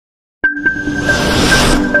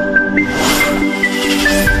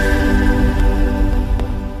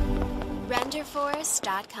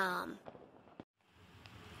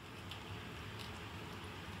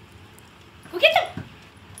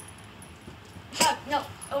Oh, no,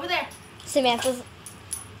 over there. Samantha's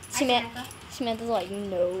Samantha. Samantha's like,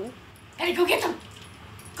 no. Hey, go get them.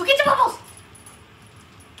 Go get the bubbles.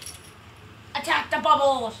 Attack the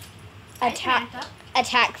bubbles.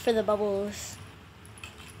 Attack for the bubbles.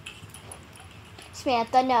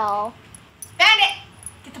 Samantha, no. Bandit,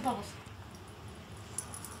 get the bubbles.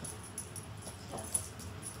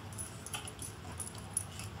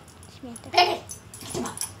 Samantha. Bandit, get them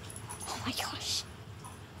up. Oh my gosh.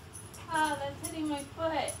 Oh, that's hitting my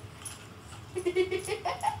foot.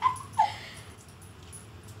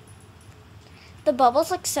 The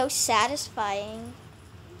bubbles look so satisfying.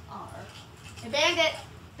 Hey, Bandit,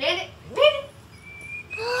 Bandit, Bandit.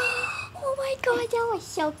 Oh my god, that was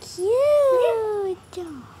so cute.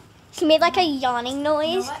 She made like a yawning noise,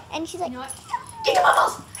 You know what? and she's like, You know what? Get the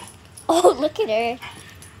bubbles. oh, look at her.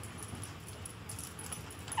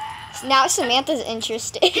 Now Samantha's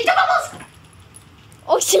interested. Get the bubbles.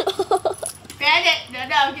 Oh, Bandit,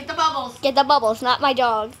 no, get the bubbles. get the bubbles, not my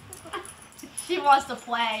dog. She wants to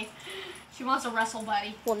play. She wants to wrestle,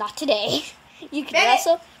 buddy. Well, not today. You can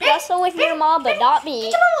Bandit, wrestle with your mom, but not me.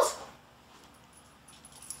 Get the bubbles.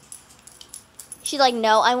 She's like,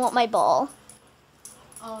 no, I want my ball.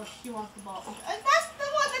 Oh, she wants the ball. That's the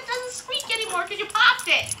one that doesn't squeak anymore because you popped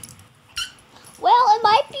it. Well, it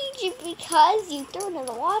might be because you threw it in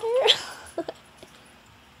the water.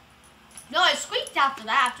 No, it squeaked after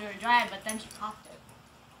that, after it dried, but then she popped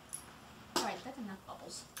it. Alright, that's enough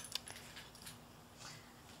bubbles.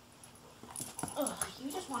 Ugh, you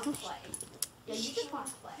just want to play. Yeah, you just want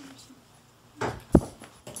to play.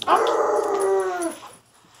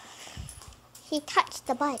 He touched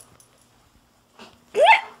the butt.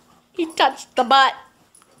 He touched the butt.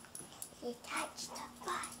 He touched the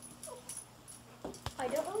butt. I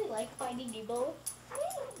don't really like Finding Nemo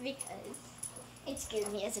because it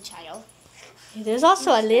scared me as a child. There's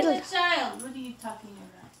also a little... child. What are you talking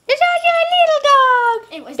about? There's also a little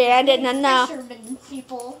dog. It was Bandit, the no. fisherman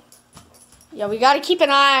people. Yeah, we gotta keep an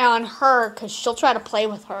eye on her because she'll try to play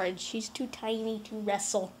with her and she's too tiny to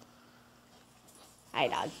wrestle. Hi,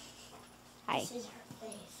 dog. Hi. This is her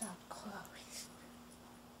face up close.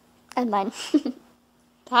 And mine.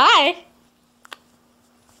 Hi.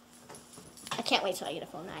 I can't wait till I get a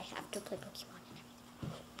phone. I have to play Pokemon.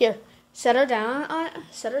 Here, set her down.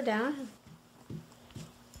 Set her down.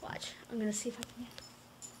 Watch. I'm gonna see if I can.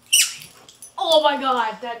 Oh my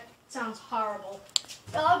god, that sounds horrible.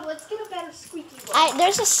 Dog, let's get a better squeaky one.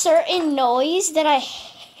 There's a certain noise that I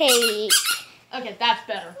hate. Okay, that's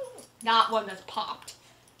better. Not one that's popped.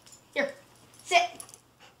 Here, sit.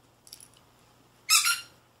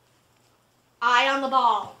 Eye on the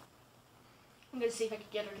ball. I'm gonna see if I can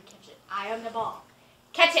get her to catch it. Eye on the ball.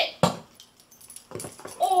 Catch it.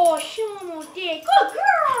 Oh, Shumo did. Good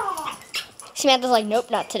girl. Samantha's like,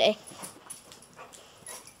 nope, not today.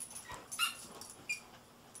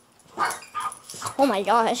 Oh my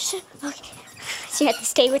gosh. Okay. She had to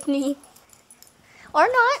stay with me. Or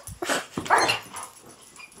not.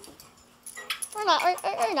 Or not,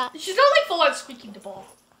 or not. She's not like full on squeaking the ball.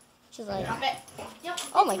 She's like, Drop it. Yep.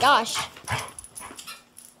 oh my gosh. Come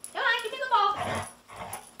on, give me the ball.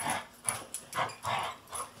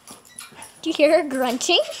 Do you hear her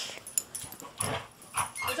grunting?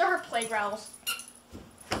 Those are her play growls.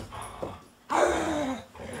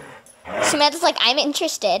 Samantha's like, I'm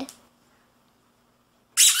interested.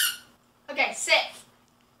 Okay, sit.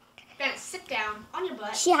 Gotta sit down on your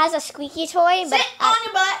butt. She has a squeaky toy, but Sit on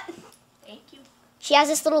your butt. Thank you. she has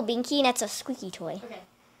this little binky and it's a squeaky toy. Okay,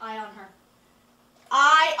 eye on her.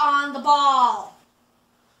 Eye on the ball.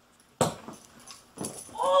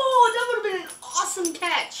 Oh, that would have been an awesome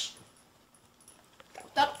catch.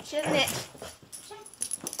 Nope, she doesn't hit.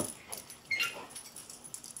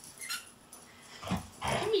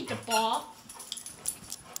 Give me the ball.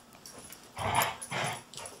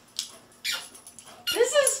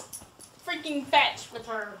 This is freaking fetch with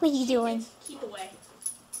her. What are you doing? Keep away.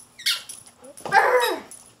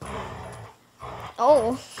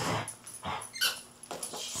 Oh.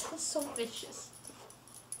 She's so vicious.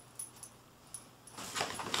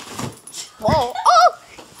 Whoa. Oh!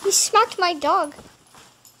 You smacked my dog.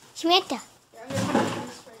 Samantha. Yeah, I'm gonna put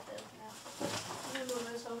this right there now. I'm gonna move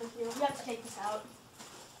this over here. We have to take this out.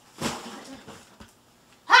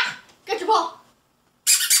 Ha! Get your ball.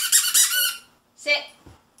 Sit.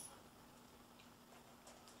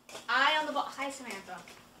 Eye on the ball. Hi, Samantha.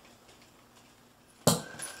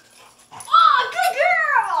 Oh, good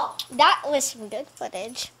girl! That was some good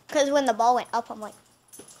footage. Because when the ball went up, I'm like,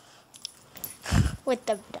 with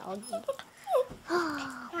the dog.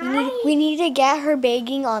 We need to get her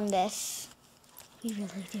begging on this. We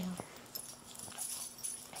really do.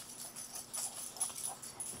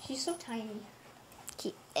 She's so tiny.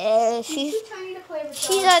 She's too tiny to play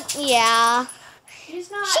with. Yeah.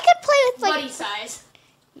 She's not. She could play with like buddy size.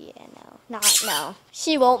 Yeah, no.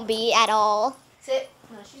 She won't be at all. Sit.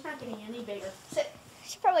 No, she's not getting any bigger. Sit.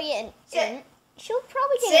 She'll probably get Sit. She'll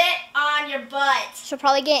probably get Sit on your butt. She'll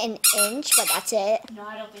probably get an inch, but that's it. No,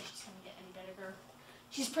 I don't think she's gonna get any bigger.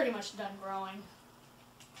 She's pretty much done growing.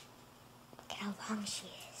 Look at how long she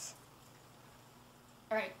is.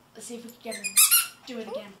 All right, let's see if we can get her. Do it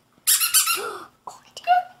again. Oh, I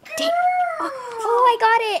did. Oh, I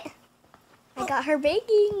got it. I got her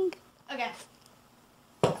baking. Okay.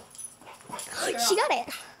 She got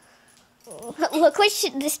it. Look what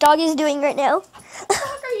this dog is doing right now. What the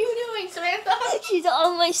fuck are you doing, Samantha? She's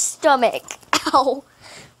on my stomach. Ow.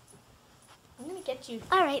 I'm gonna get you.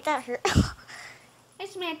 All right, that hurt. Hey,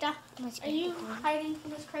 Samantha. Are you hiding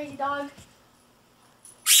from this crazy dog?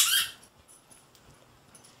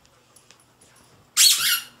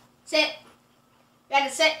 Sit. You gotta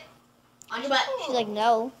sit. On your butt. She's like,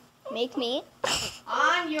 no, make me.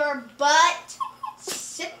 On your butt.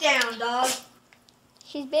 Sit down, dog.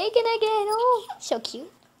 She's baking again. Oh, so cute.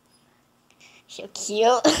 So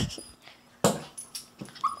cute. Oh,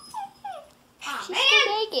 She's man. still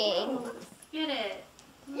baking. Get it.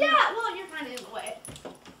 Yeah, well, you're kind of in the way.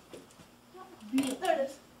 There it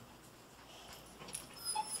is.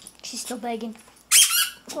 She's still begging.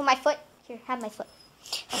 Oh, my foot. Here, have my foot.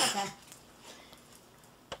 Okay.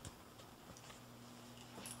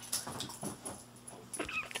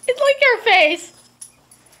 It's like your face.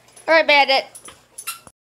 All right, Bandit.